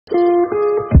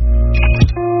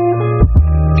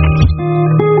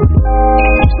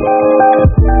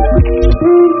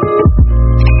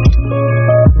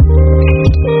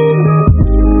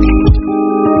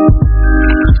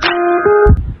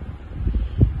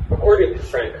According to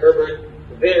Frank Herbert,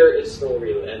 there is no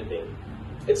real ending.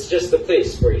 It's just a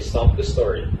place where you stop the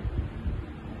story.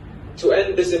 To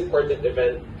end this important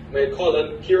event, may I call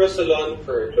on Keira Salon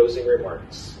for her closing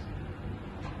remarks.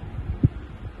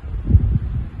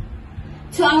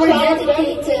 To our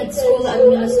dedicated school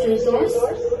administrators,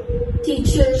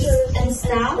 teachers and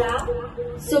staff,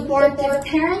 supportive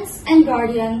parents and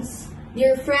guardians,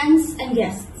 dear friends and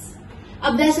guests,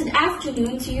 a blessed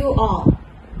afternoon to you all.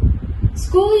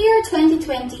 School year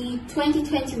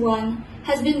 2020-2021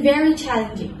 has been very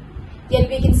challenging, yet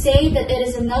we can say that it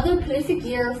is another prolific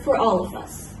year for all of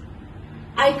us.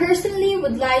 I personally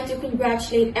would like to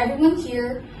congratulate everyone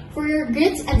here for your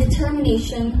grit and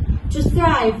determination to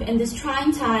thrive in these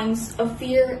trying times of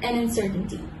fear and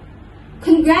uncertainty.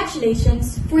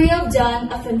 Congratulations, for you have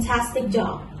done a fantastic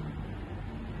job.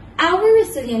 Our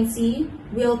resiliency,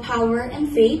 willpower,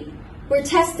 and faith were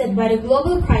tested by the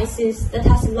global crisis that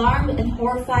has alarmed and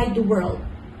horrified the world.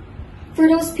 For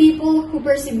those people who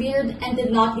persevered and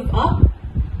did not give up,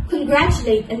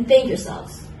 congratulate and thank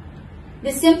yourselves.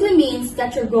 This simply means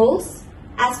that your goals,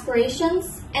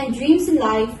 aspirations, and dreams in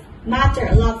life matter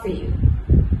a lot for you.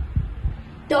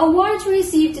 The awards we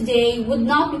receive today would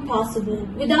not be possible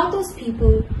without those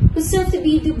people who serve to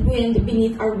be the wind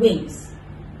beneath our wings.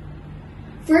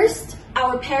 First,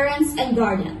 our parents and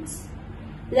guardians.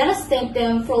 Let us thank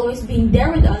them for always being there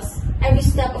with us every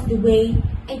step of the way,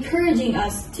 encouraging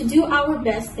us to do our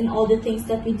best in all the things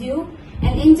that we do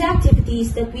and in the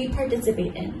activities that we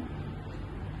participate in.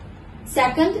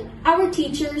 Second, our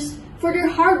teachers for their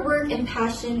hard work and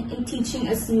passion in teaching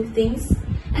us new things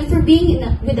and for being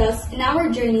with us in our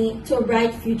journey to a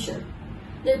bright future.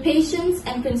 Their patience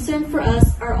and concern for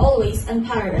us are always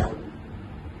unparalleled.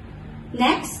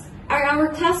 Next are our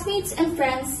classmates and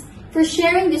friends for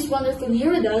sharing this wonderful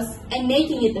year with us and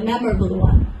making it a memorable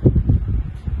one.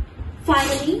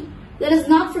 Finally, let us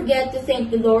not forget to thank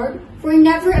the Lord for He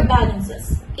never abandons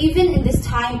us, even in this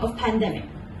time of pandemic.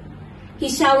 He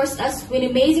showers us with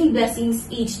amazing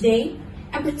blessings each day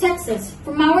and protects us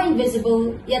from our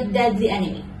invisible yet deadly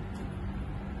enemy.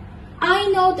 I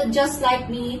know that just like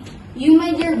me, you,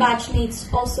 my dear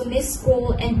batchmates, also miss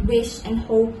school and wish and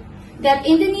hope that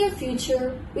in the near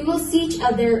future, we will see each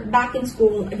other back in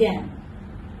school again.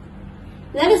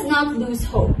 Let us not lose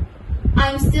hope.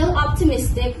 I am still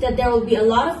optimistic that there will be a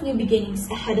lot of new beginnings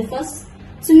ahead of us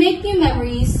to make new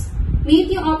memories, meet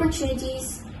new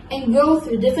opportunities, and grow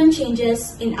through different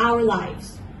changes in our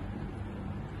lives.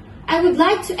 I would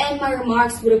like to end my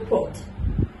remarks with a quote.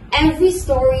 Every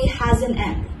story has an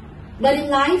end, but in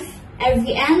life,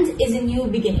 every end is a new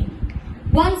beginning.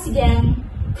 Once again,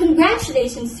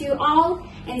 congratulations to you all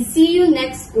and see you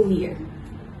next school year.